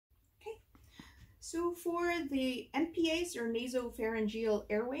So for the NPAs or nasopharyngeal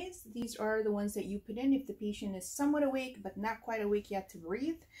airways, these are the ones that you put in if the patient is somewhat awake but not quite awake yet to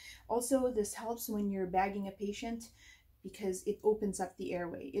breathe. Also, this helps when you're bagging a patient because it opens up the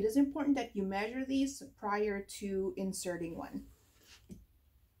airway. It is important that you measure these prior to inserting one.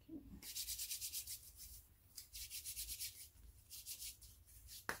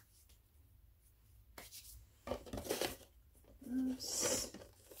 Oops.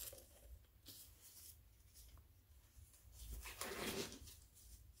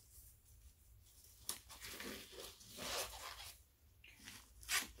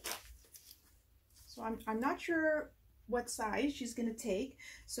 So I'm not sure what size she's going to take.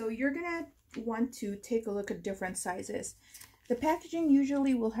 So you're going to want to take a look at different sizes. The packaging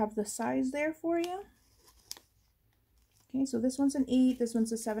usually will have the size there for you. Okay, so this one's an 8, this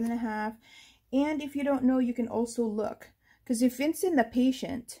one's a 7.5. And if you don't know, you can also look. Because if it's in the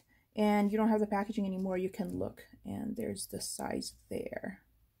patient and you don't have the packaging anymore, you can look. And there's the size there.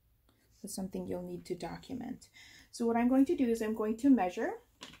 That's something you'll need to document. So what I'm going to do is I'm going to measure.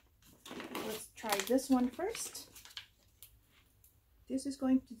 Let's try this one first. This is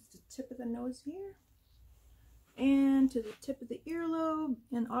going to the tip of the nose here and to the tip of the earlobe,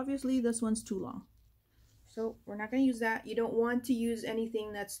 and obviously this one's too long. So we're not going to use that. You don't want to use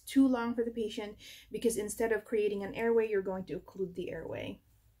anything that's too long for the patient because instead of creating an airway, you're going to occlude the airway.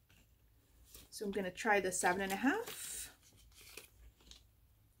 So I'm going to try the 7.5.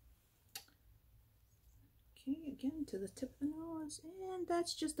 Okay, again to the tip of the nose, and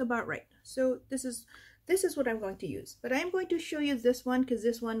that's just about right. So this is what I'm going to use, but I'm going to show you this one because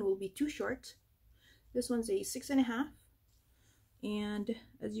this one will be too short. This one's a 6.5, and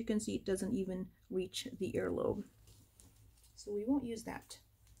as you can see, it doesn't even reach the earlobe, so we won't use that.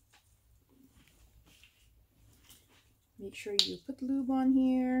 Make sure you put lube on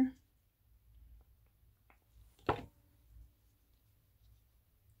here.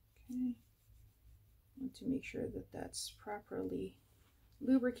 Okay. To make sure that that's properly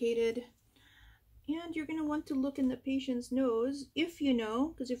lubricated. And you're going to want to look in the patient's nose if you know,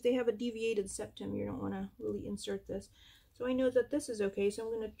 because if they have a deviated septum, you don't want to really insert this. So I know that this is okay, so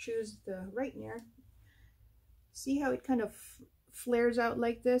I'm going to choose the right near. See how it kind of flares out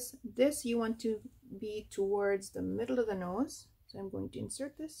like this? This you want to be towards the middle of the nose. So I'm going to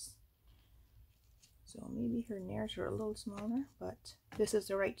insert this. So maybe her nares are a little smaller, but this is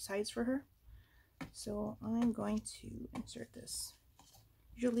the right size for her. So I'm going to insert this.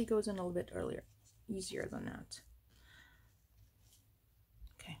 Usually goes in a little bit earlier, easier than that.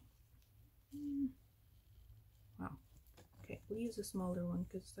 Okay. Wow. Okay, we'll use a smaller one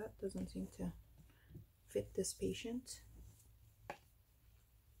because that doesn't seem to fit this patient.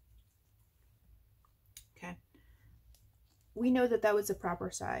 Okay. We know that that was the proper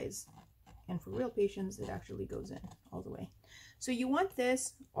size. And for real patients, it actually goes in all the way. So you want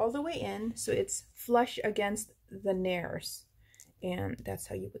this all the way in so it's flush against the nares. And that's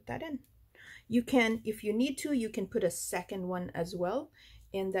how you put that in. You can, if you need to, you can put a second one as well.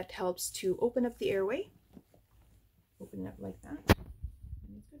 And that helps to open up the airway. Open it up like that.